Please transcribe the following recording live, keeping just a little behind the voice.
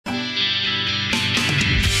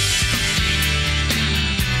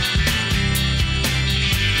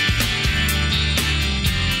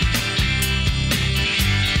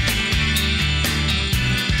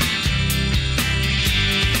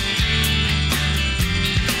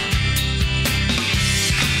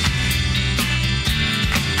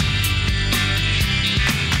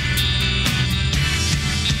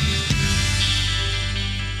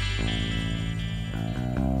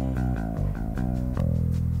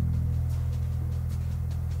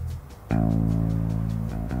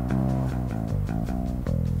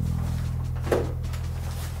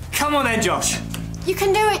then, Josh. You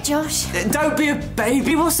can do it, Josh. Don't be a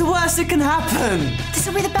baby. What's the worst that can happen? This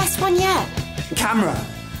will be the best one yet. Camera.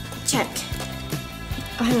 Check.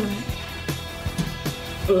 Oh, hang on a minute.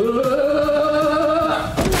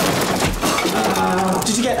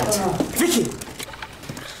 Did you get that? Vicky!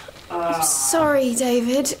 I'm sorry,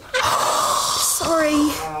 David.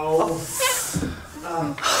 Sorry.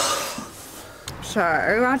 So,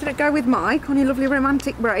 how did it go with Mike on your lovely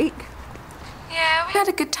romantic break? Yeah, we had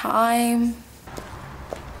a good time.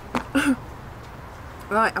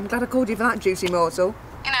 Right, I'm glad I called you for that juicy morsel.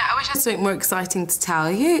 You know, I wish I had something more exciting to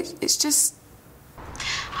tell you. It's just...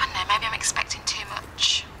 I don't know, maybe I'm expecting too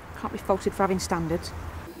much. Can't be faulted for having standards.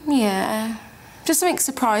 Yeah. Just something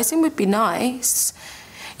surprising would be nice.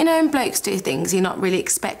 You know, when blokes do things, you're not really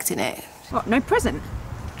expecting it. What, no present?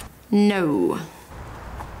 No.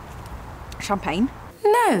 Champagne?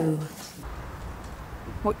 No.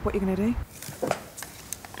 What are you going to do?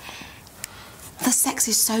 The sex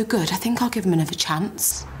is so good, I think I'll give him another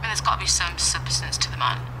chance. I mean, there's got to be some substance to the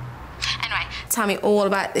man. Anyway, tell me all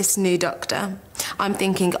about this new doctor. I'm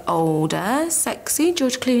thinking older, sexy,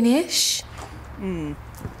 George Clooney-ish.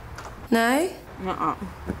 No? Uh-uh.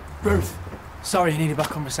 Ruth, sorry you needed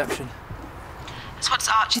back on reception. So what does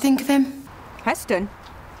Archie think of him? Heston?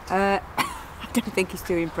 I don't think he's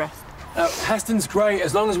too impressed. Heston's great,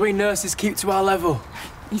 as long as we nurses keep to our level.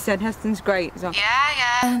 He said Heston's great, so...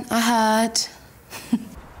 Yeah, I heard.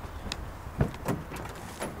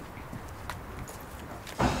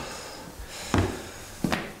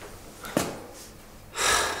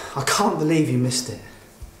 I can't believe you missed it.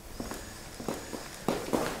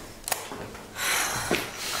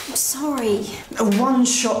 I'm sorry. A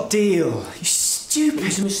one-shot deal. You stupid. It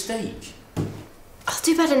was a mistake. I'll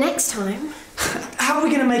do better next time. How are we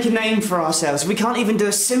going to make a name for ourselves? We can't even do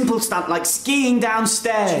a simple stunt like skiing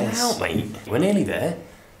downstairs. Chill out, mate. We're nearly there.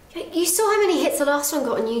 You saw how many hits the last one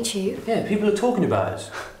got on YouTube. Yeah, people are talking about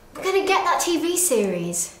us. We're going to get that TV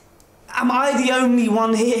series. Am I the only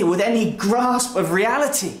one here with any grasp of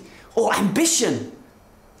reality or ambition?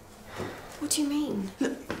 What do you mean?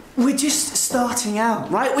 Look, we're just starting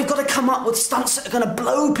out, right? We've got to come up with stunts that are going to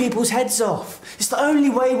blow people's heads off. It's the only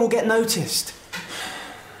way we'll get noticed.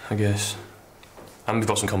 I guess. And we've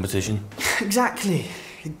got some competition. Exactly.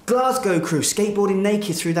 The Glasgow crew skateboarding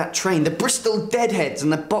naked through that train, the Bristol Deadheads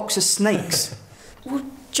and the box of snakes. Well,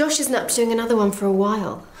 Josh isn't up to doing another one for a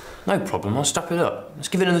while. No problem, I'll step it up. Let's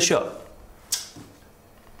give it another shot.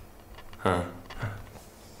 Huh.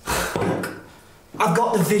 Look, I've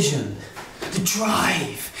got the vision, the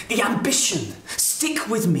drive, the ambition. Stick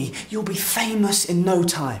with me, you'll be famous in no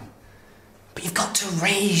time. But you've got to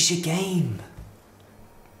raise your game.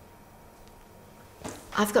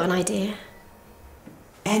 I've got an idea.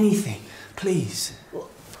 Anything, please. Well,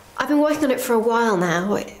 I've been working on it for a while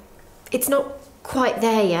now. It's not quite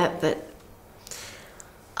there yet, but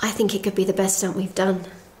I think it could be the best stunt we've done.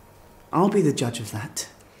 I'll be the judge of that.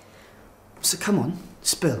 So come on,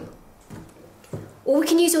 spill. Or we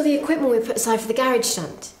can use all the equipment we put aside for the garage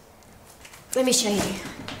stunt. Let me show you.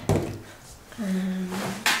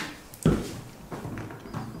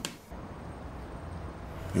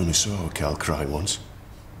 You only saw a Cal cry once.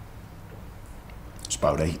 It's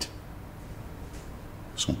about 8.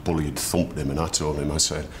 Some bully had thumped him and I told him, I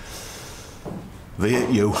said, they hit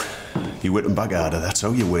you, you hit them back harder, that's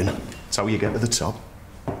how you win. That's how you get to the top.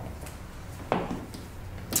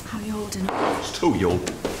 How are you holding up? It's too young.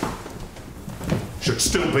 Should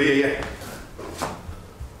still be here.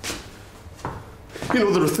 You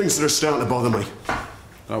know, there are things that are starting to bother me.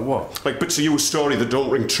 Like what? Like bits of your story that don't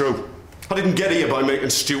ring true. I didn't get here by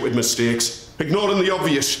making stupid mistakes, ignoring the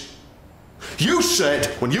obvious. You said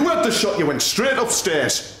when you had the shot you went straight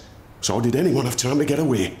upstairs. So how did anyone have time to get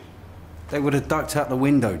away? They would have ducked out the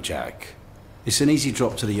window, Jack. It's an easy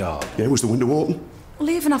drop to the yard. Yeah, was the window open? Well,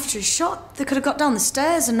 even after his shot, they could have got down the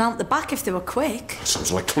stairs and out the back if they were quick.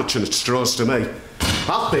 Sounds like clutching at straws to me.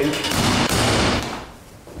 I think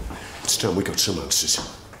it's time we got some answers.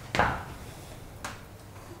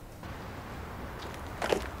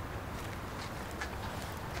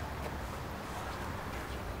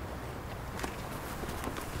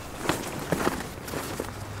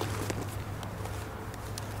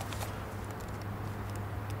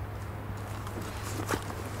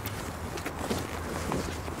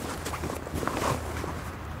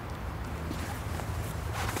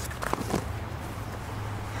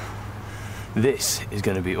 This is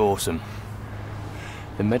going to be awesome.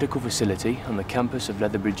 The medical facility on the campus of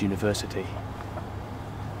Lethbridge University.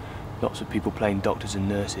 Lots of people playing doctors and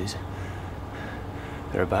nurses.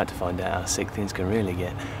 They're about to find out how sick things can really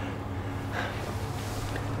get.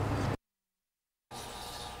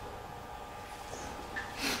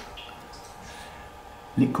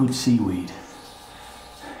 liquid seaweed.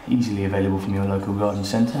 Easily available from your local garden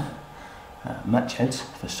centre. Match heads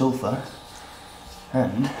for sulphur.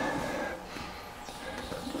 And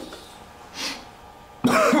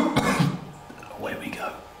away we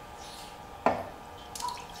go.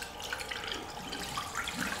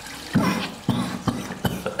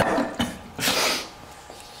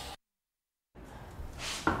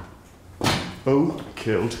 Who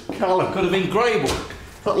killed Callum? Could have been Grable.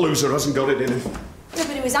 That loser hasn't got it in him. Yeah,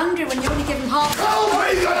 but he was angry when you only gave him half. Tell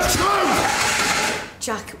me the truth!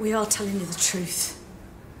 Jack, we are telling you the truth.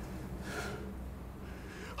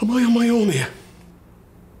 Am I on my own here?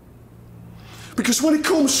 Because when it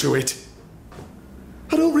comes to it,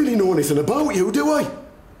 I don't really know anything about you, do I?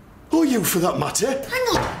 Or you, for that matter. Hang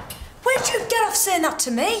on. Where'd you get off saying that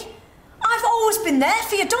to me? I've always been there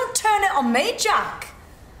for you. Don't turn it on me, Jack.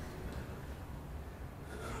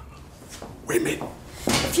 Women.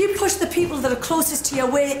 If you push the people that are closest to your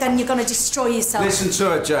weight, then you're going to destroy yourself. Listen to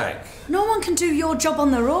her, Jack. No one can do your job on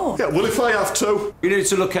their own. Yeah, well, if I have to. You need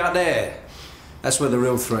to look out there. That's where the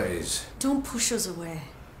real threat is. Don't push us away.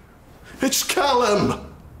 It's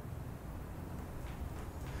Callum.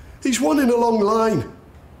 He's one in a long line.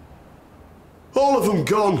 All of them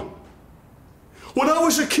gone. When I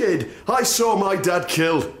was a kid, I saw my dad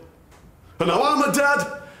killed. And now I'm a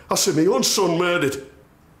dad, I see my own son murdered.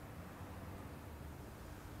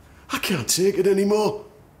 I can't take it anymore.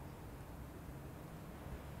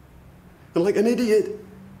 And like an idiot,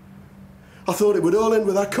 I thought it would all end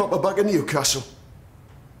with that copper back in Newcastle.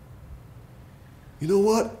 You know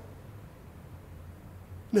what?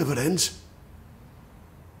 Never ends.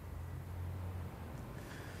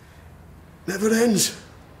 Never ends.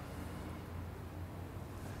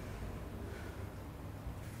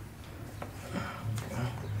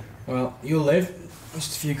 Well, you'll live.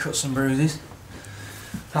 Just a few cuts and bruises.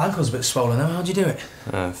 My ankle's a bit swollen though. How'd you do it?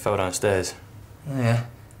 Fell downstairs. Oh, yeah.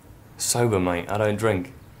 Sober, mate. I don't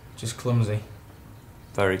drink. Just clumsy.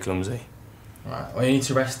 Very clumsy. Right. Well, you need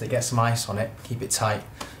to rest it, get some ice on it, keep it tight,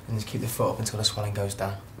 and just keep the foot up until the swelling goes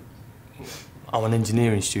down. I'm an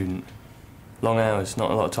engineering student. Long hours,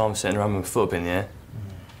 not a lot of time sitting around with my foot up in the air.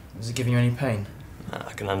 Is it giving you any pain? Nah,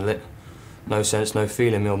 I can handle it. No sense, no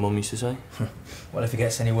feeling, my old mum used to say. Well, if it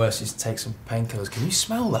gets any worse, just take some painkillers. Can you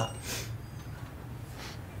smell that?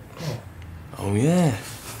 Oh, yeah.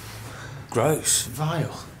 Gross.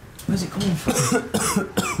 Vile. Where's it coming from?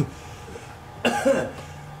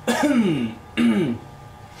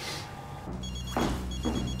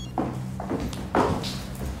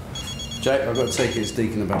 Jack, I've got to take it as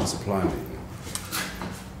Deacon about supply meeting.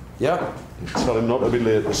 Yep. Tell him not to be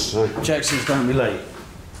late this time. Jack says don't be late.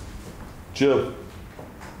 Jill.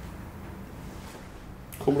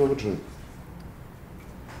 Come and have a drink.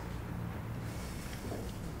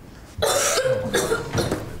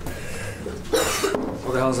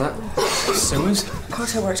 What the hell's that? Sewers? Can't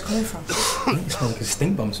tell where it's coming from. It smells like a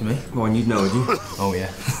stink bomb to me. Go on, you'd know, would you? Oh,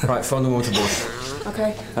 yeah. Right, phone the water board.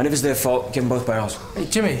 Okay. And if it's their fault, give them both barrels. Hey,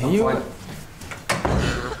 Jimmy, are you... Fine.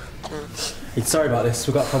 Hey, sorry about this.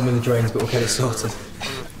 We've got a problem with the drains, but we'll get it sorted.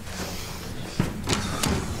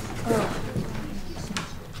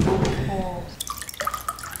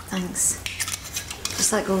 Thanks.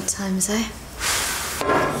 Just like old times, eh?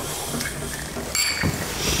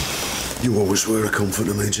 You always were a comfort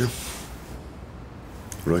to me, Jill.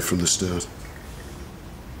 Right from the start.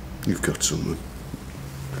 You've got something.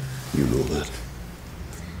 You know that.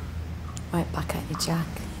 Right back at you, Jack.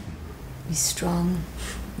 He's strong.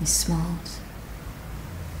 He's smart.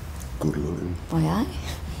 Good looking. Why, aye?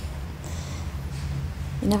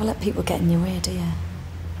 You never let people get in your way, do you?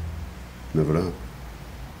 Never have.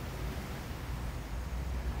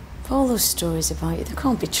 All those stories about you, they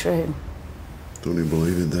can't be true. Don't you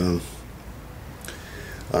believe it, darling?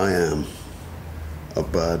 I am a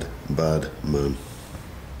bad, bad man.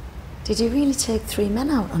 Did you really take 3 men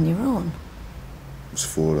out on your own? It was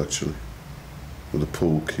 4, actually. With a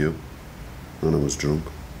pool cue. And I was drunk.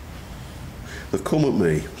 They've come at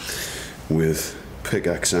me with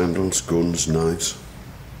pickaxe handles, guns, knives.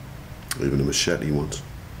 Even a machete once.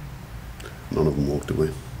 None of them walked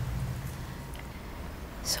away.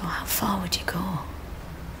 So how far would you go?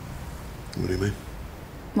 What do you mean?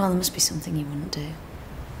 Well, there must be something you wouldn't do.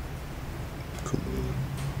 Couldn't believe it.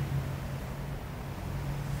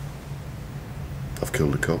 I've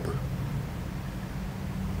killed a copper.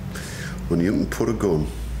 When you can put a gun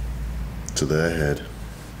to their head,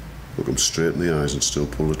 look them straight in the eyes and still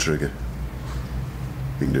pull the trigger,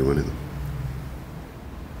 you can do anything.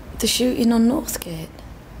 The shooting on Northgate,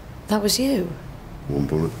 that was you? One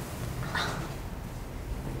bullet.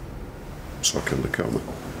 So I killed a copper.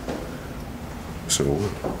 So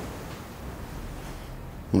what?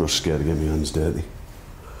 I'm not scared to get my hands dirty.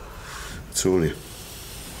 I told you,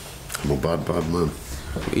 I'm a bad man.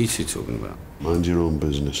 What are you two talking about? Mind your own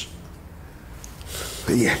business.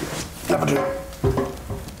 Here, have a drink.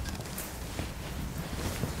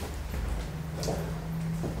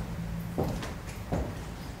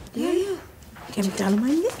 Yeah. Get me down on my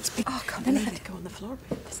knees. Oh, God, Then I had to go on the floor.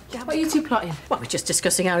 What are you two plotting? Well, we're just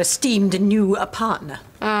discussing our esteemed new partner.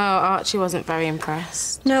 Oh, Archie wasn't very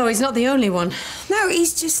impressed. No, he's not the only one. No,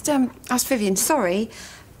 he's just asked Vivian, sorry,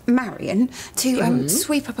 Marion, to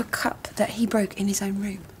sweep up a cup that he broke in his own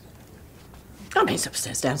room. I mean, it's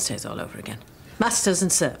upstairs, downstairs, all over again. Masters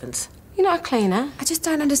and servants. You're not a cleaner. I just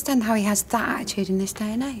don't understand how he has that attitude in this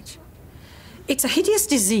day and age. It's a hideous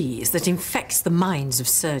disease that infects the minds of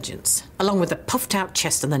surgeons, along with the puffed-out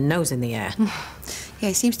chest and the nose in the air. Yeah,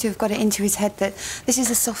 he seems to have got it into his head that this is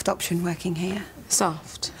a soft option working here.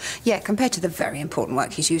 Soft. Yeah, compared to the very important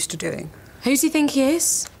work he's used to doing. Who does he think he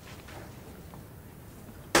is?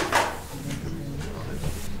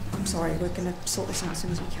 I'm sorry, we're going to sort this out as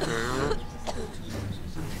soon as we can.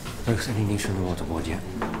 Ruth, any news from the water board yet?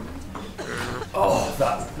 Oh,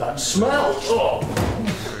 that smell! Oh!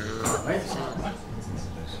 Mate.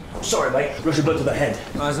 Sorry, mate. Rush of blood to the head.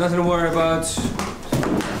 There's nothing to worry about.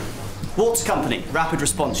 Water Company, Rapid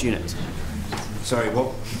Response Unit. Sorry,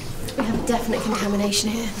 what? We have definite contamination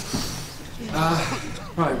here.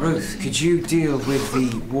 Right, Ruth, could you deal with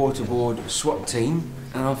the water board SWAT team,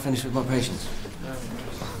 and I'll finish with my patients.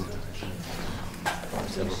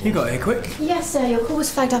 You got here quick. Yes, sir. Your call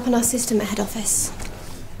was flagged up on our system at head office.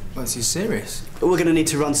 Well, this is serious. We're going to need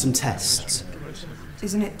to run some tests.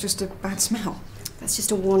 Isn't it just a bad smell? That's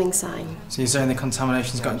just a warning sign. So you're saying the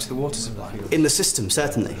contamination's got into the water supply? In the system,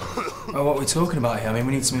 certainly. Well, what are we talking about here? I mean,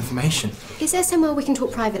 we need some information. Is there somewhere we can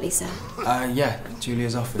talk privately, sir? Yeah,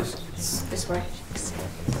 Julia's office. This way.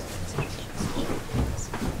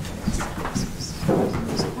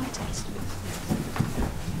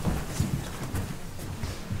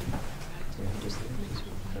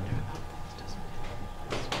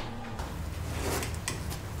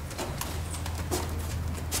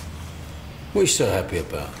 What are you so happy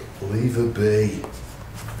about? Leave her be.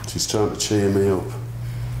 She's trying to cheer me up.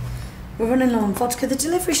 We're running low on vodka. The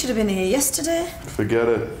delivery should have been here yesterday. Forget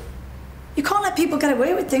it. You can't let people get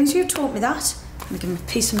away with things. You taught me that. I'm giving me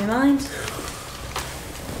peace of my mind.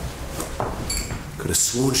 Could have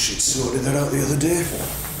sworn she'd sorted that out the other day.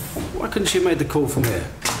 Why couldn't she have made the call from here?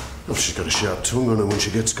 Well, she's got a sharp tongue on her. When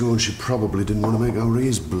she gets going, she probably didn't want to make our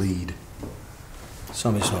ears bleed.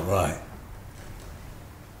 Something's not right.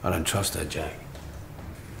 I don't trust her, Jack.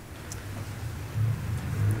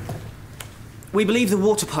 We believe the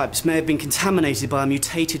water pipes may have been contaminated by a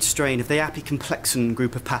mutated strain of the apicomplexan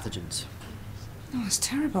group of pathogens. Oh, that's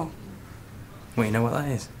terrible. Well, you know what that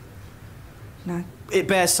is? No. It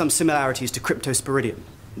bears some similarities to cryptosporidium,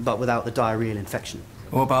 but without the diarrheal infection.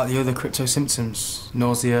 What about the other crypto symptoms?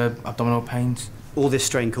 Nausea, abdominal pains? All this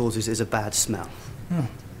strain causes is a bad smell.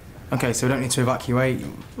 OK, so we don't need to evacuate?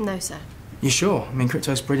 No, sir. You sure? I mean,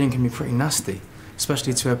 cryptosporidium can be pretty nasty,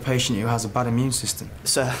 especially to a patient who has a bad immune system.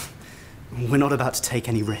 Sir, we're not about to take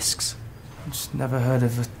any risks. I've just never heard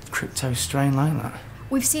of a crypto strain like that.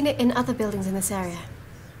 We've seen it in other buildings in this area.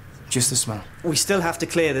 Just the smell. We still have to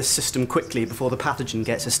clear this system quickly before the pathogen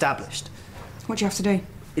gets established. What do you have to do?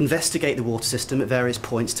 Investigate the water system at various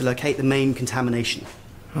points to locate the main contamination.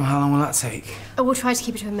 Well, how long will that take? Oh, we'll try to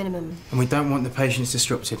keep it to a minimum. And we don't want the patients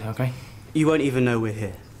disrupted, OK? You won't even know we're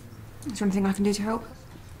here. Is there anything I can do to help?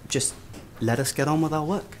 Just let us get on with our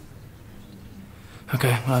work. OK,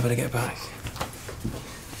 well, I better get back.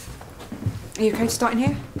 Are you okay to start in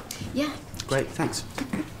here? Yeah. Great, thanks.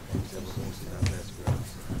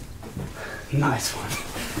 Nice one.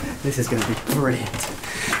 This is going to be brilliant.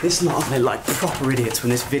 This lot of like proper idiots when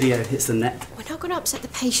this video hits the net. We're not going to upset the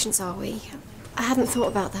patients, are we? I hadn't thought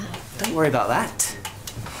about that. Don't worry about that.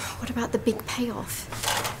 What about the big payoff?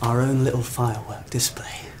 Our own little firework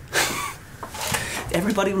display.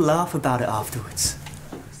 Everybody will laugh about it afterwards.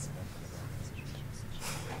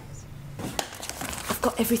 I've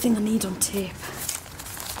got everything I need on tape.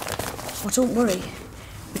 Oh, don't worry.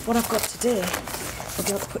 With what I've got today, I'll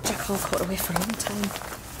be able to put Jack Harcourt away for a long time.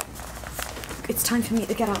 It's time for me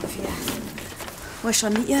to get out of here. Where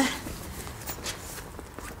shall I meet you?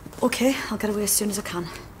 OK, I'll get away as soon as I can.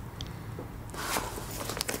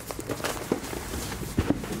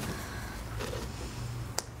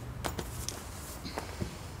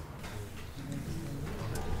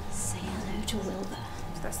 Say hello to Wilbur.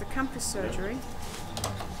 That's the campus surgery.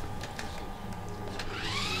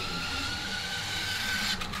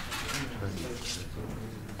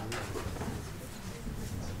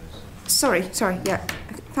 Sorry, yeah.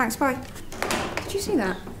 Thanks, bye. Did you see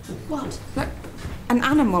that? What? Look, an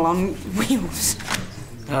animal on wheels.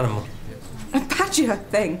 Animal. A badger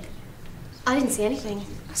thing. I didn't see anything.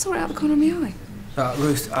 I saw it out the corner of my eye.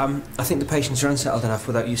 Ruth, I think the patients are unsettled enough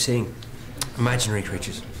without you seeing imaginary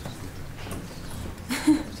creatures.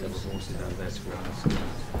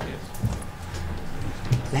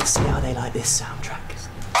 Let's see how they like this soundtrack.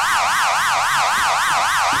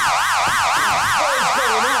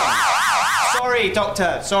 Sorry,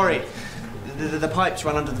 Doctor, sorry. The pipes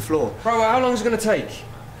run under the floor. Right, well, how long is it going to take?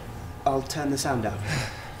 I'll turn the sound down.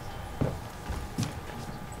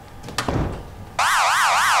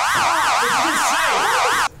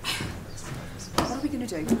 What are we going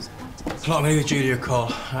to do? Look, I'm going to give Julia a call.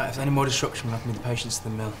 Right, if there's any more disruption, we'll have to move the patients to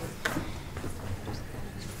the mill.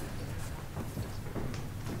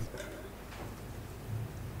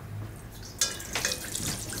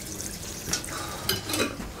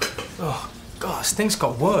 Oh, God, this thing's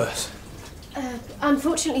got worse.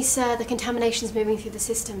 Unfortunately, sir, the contamination's moving through the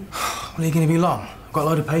system. Well, are you going to be long? I've got a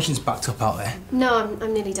load of patients backed up out there. No,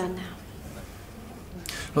 I'm nearly done now.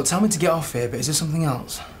 Look, tell me to get off here, but is there something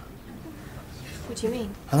else? What do you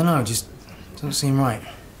mean? I don't know, it just doesn't seem right.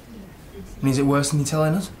 And is it worse than you're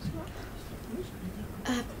telling us?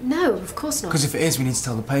 No, of course not. Because if it is, we need to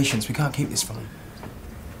tell the patients. We can't keep this from them.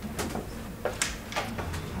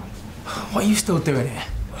 What are you still doing here?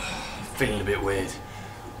 Feeling a bit weird.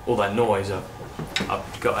 All that noise,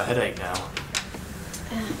 I've got a headache now.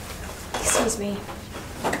 Excuse me.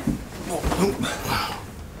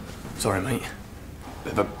 Sorry, mate.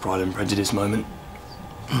 Bit of a Pride and Prejudice moment.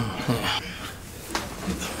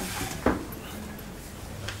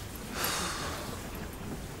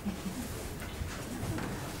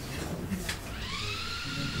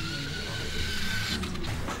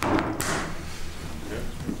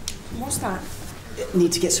 What's that?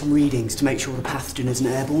 Need to get some readings to make sure the pathogen isn't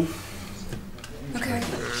airborne. Okay.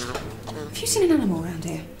 Have you seen an animal around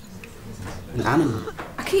here? An animal?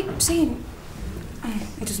 I keep seeing... Oh,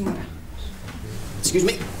 it doesn't matter. Excuse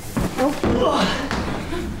me.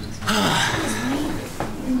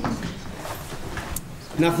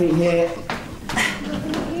 Nothing here.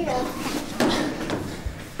 Nothing here.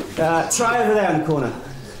 Try over there in the corner.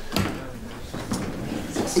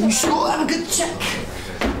 Are you sure? Have a good check.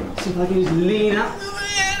 See if I can just lean up.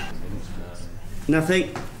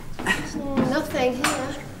 Nothing. Nothing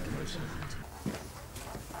here.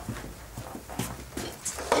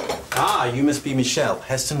 Ah, you must be Michelle,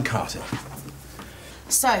 Heston Carter.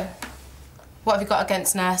 So, what have you got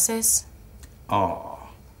against nurses? Ah.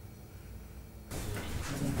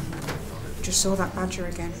 Just saw that badger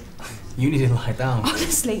again. You need to lie down.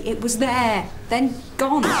 Honestly, it was there, then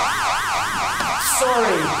gone.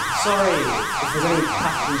 Sorry. If there's any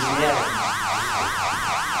pathogens in the air.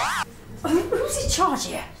 Who's in charge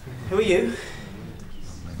here? Who are you?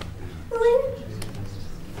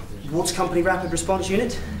 Water Company Rapid Response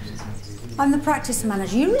Unit. I'm the practice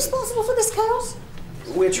manager. You responsible for this chaos?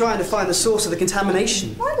 We're trying to find the source of the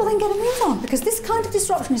contamination. Right, well then get a move on, because this kind of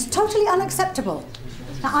disruption is totally unacceptable.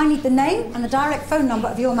 Now I need the name and the direct phone number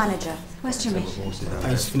of your manager. Where's Jimmy? I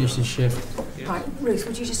just finished his shift. Right, Ruth,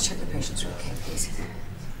 would you just check the patient's room, okay, please?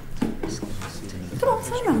 Come on,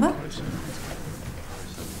 phone number.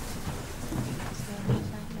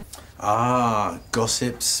 Ah,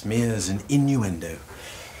 gossip, smears and innuendo.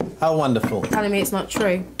 How wonderful. Telling me it's not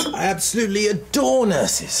true. I absolutely adore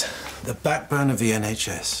nurses. The backbone of the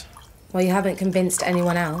NHS. Well, you haven't convinced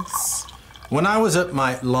anyone else. When I was at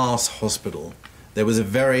my last hospital, there was a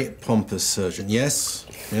very pompous surgeon. Yes,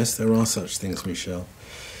 there are such things, Michelle.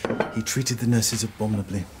 He treated the nurses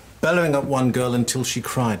abominably, bellowing at one girl until she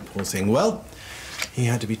cried, poor thing. Well, he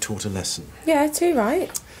had to be taught a lesson. Yeah, too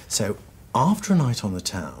right. So, after a night on the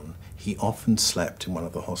town, he often slept in one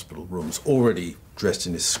of the hospital rooms, already dressed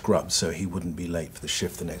in his scrubs so he wouldn't be late for the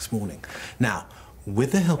shift the next morning. Now,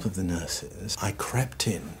 with the help of the nurses, I crept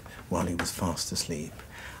in while he was fast asleep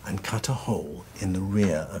and cut a hole in the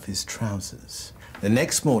rear of his trousers. The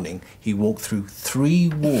next morning, he walked through 3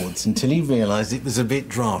 wards until he realised it was a bit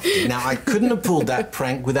drafty. Now, I couldn't have pulled that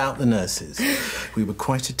prank without the nurses. We were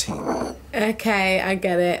quite a team. Okay, I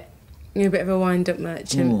get it. You're a bit of a wind-up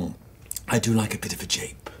merchant. I do like a bit of a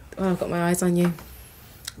jape. Well, I've got my eyes on you.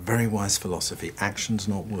 Very wise philosophy. Actions,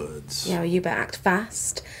 not words. Yeah, well, you better act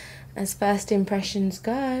fast, as first impressions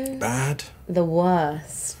go. Bad? The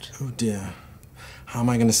worst. Oh, dear. How am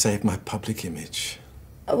I going to save my public image?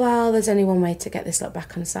 Well, there's only one way to get this lot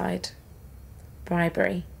back on side.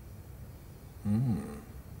 Bribery.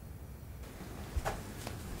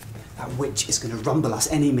 That witch is going to rumble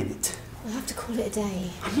us any minute. We'll have to call it a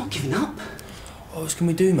day. I'm not giving up. What else can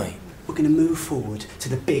we do, mate? we're going to move forward to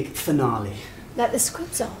the big finale. Let the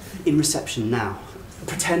squibs off. In reception now.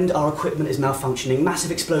 Pretend our equipment is malfunctioning,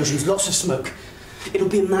 massive explosions, lots of smoke. It'll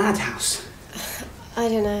be a madhouse. I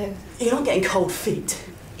don't know. You're not getting cold feet.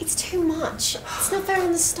 It's too much. It's not fair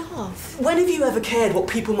on the staff. When have you ever cared what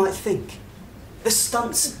people might think? The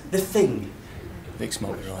stunt's the thing. Vic's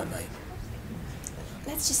might be right, mate.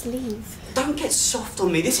 Let's just leave. Don't get soft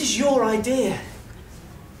on me. This is your idea.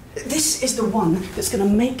 This is the one that's going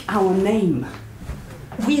to make our name.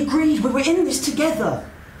 We agreed. We were in this together.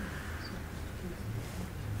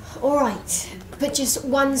 All right, but just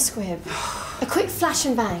one squib. A quick flash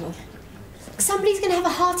and bang. Somebody's going to have a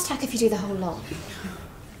heart attack if you do the whole lot.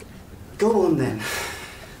 Go on then,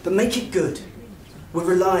 but make it good. We're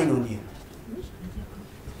relying on you.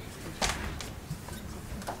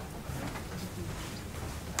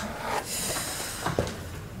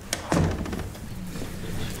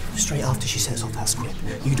 Straight after she sets off that script,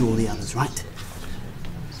 you do all the others, right?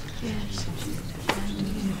 Yes.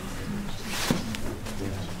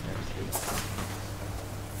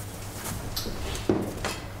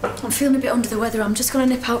 I'm feeling a bit under the weather. I'm just going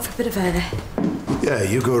to nip out for a bit of air. Yeah,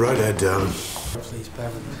 you go right ahead, darling. Please, bear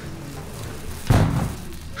with me.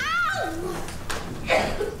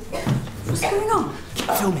 What's going on?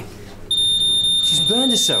 Keep filming. She's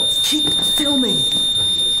burned herself. Keep filming.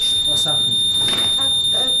 What's happened?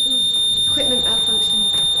 Equipment malfunction.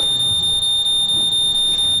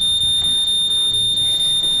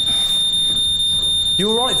 You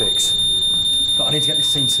all right, Vix? Look, I need to get this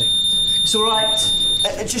scene too. It's all right.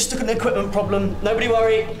 Just an equipment problem. Nobody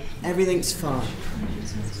worry. Everything's fine.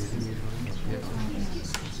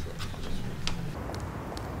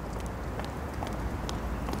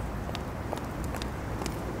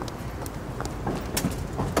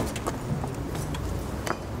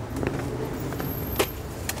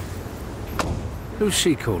 Who's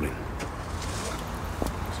she calling?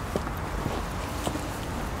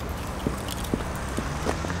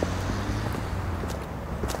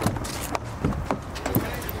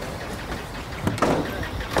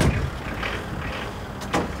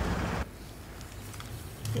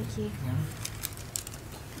 Thank you.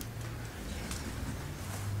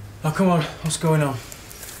 Oh, come on. What's going on?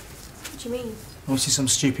 What do you mean? Obviously some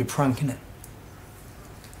stupid prank, innit?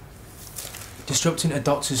 Disrupting a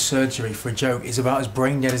doctor's surgery for a joke is about as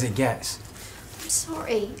brain dead as it gets. I'm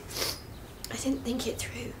sorry. I didn't think it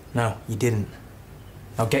through. No, you didn't.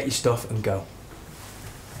 Now get your stuff and go.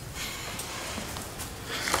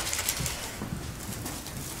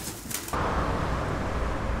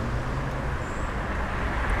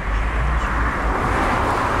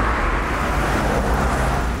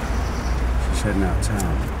 She's heading out of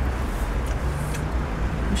town.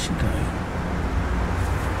 Where's she going?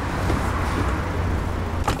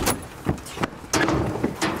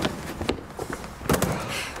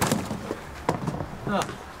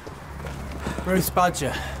 Ruth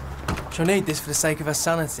Badger. She'll need this for the sake of her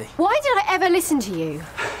sanity. Why did I ever listen to you?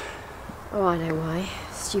 Oh, I know why.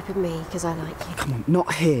 Stupid me, because I like you. Come on,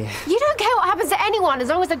 not here. You don't care what happens to anyone as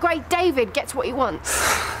long as the great David gets what he wants.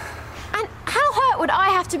 And how hurt would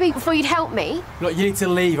I have to be before you'd help me? Look, you need to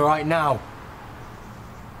leave right now.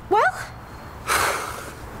 Well...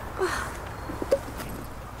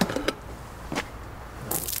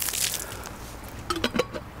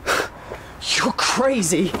 You're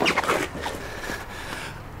crazy.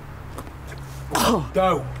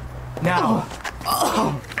 Go. Now.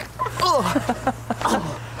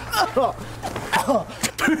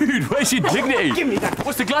 Dude, where's your dignity? Give me that.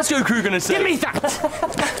 What's the Glasgow crew gonna say? Give me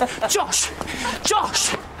that. Josh.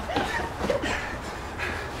 Josh.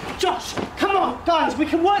 Josh, come on, guys, we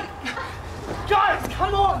can work. Guys,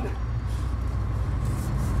 come on.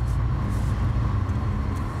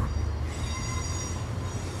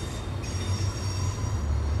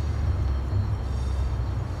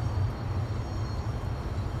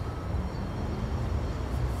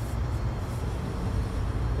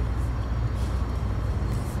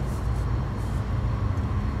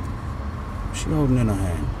 What's she holding in her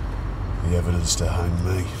hand? The evidence to hang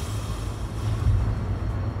me.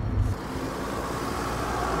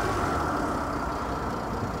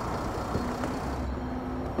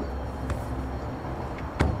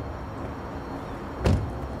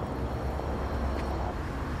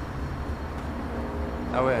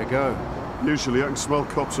 Nowhere to go. Usually I can smell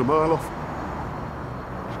cops a mile off.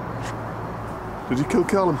 Did you kill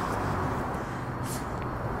Callum?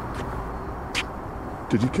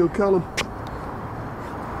 Did you kill Callum?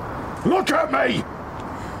 Look at me!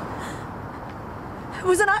 It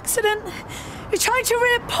was an accident. You're trying to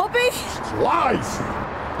rape Poppy. Lies!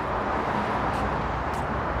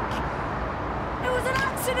 It was an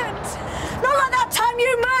accident. accident! Not like that time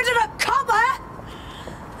you murdered a copper!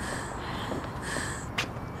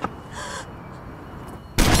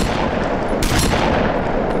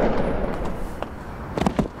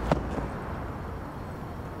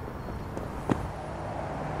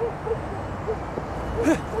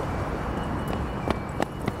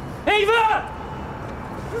 Eva!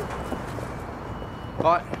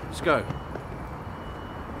 Right, let's go.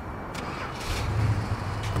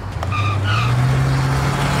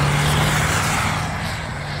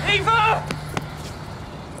 Eva!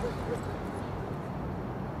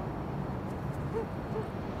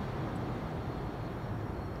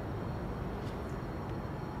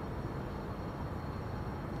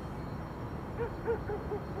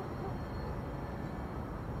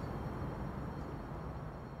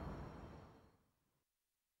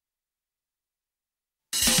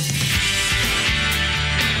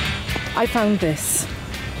 I found this.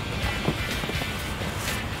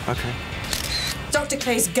 Okay. Dr.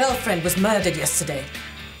 Clay's girlfriend was murdered yesterday.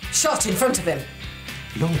 Shot in front of him.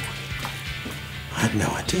 Lord, I had no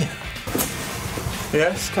idea.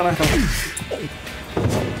 Yes, can I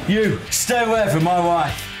help? You, stay away from my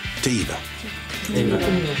wife. To Eva. Eva.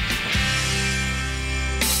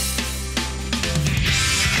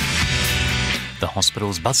 The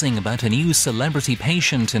hospital's buzzing about a new celebrity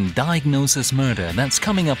patient and diagnosis murder. That's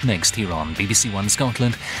coming up next here on BBC1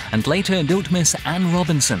 Scotland. And later, don't miss Anne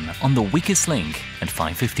Robinson on The Weakest Link at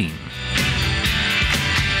 5:15.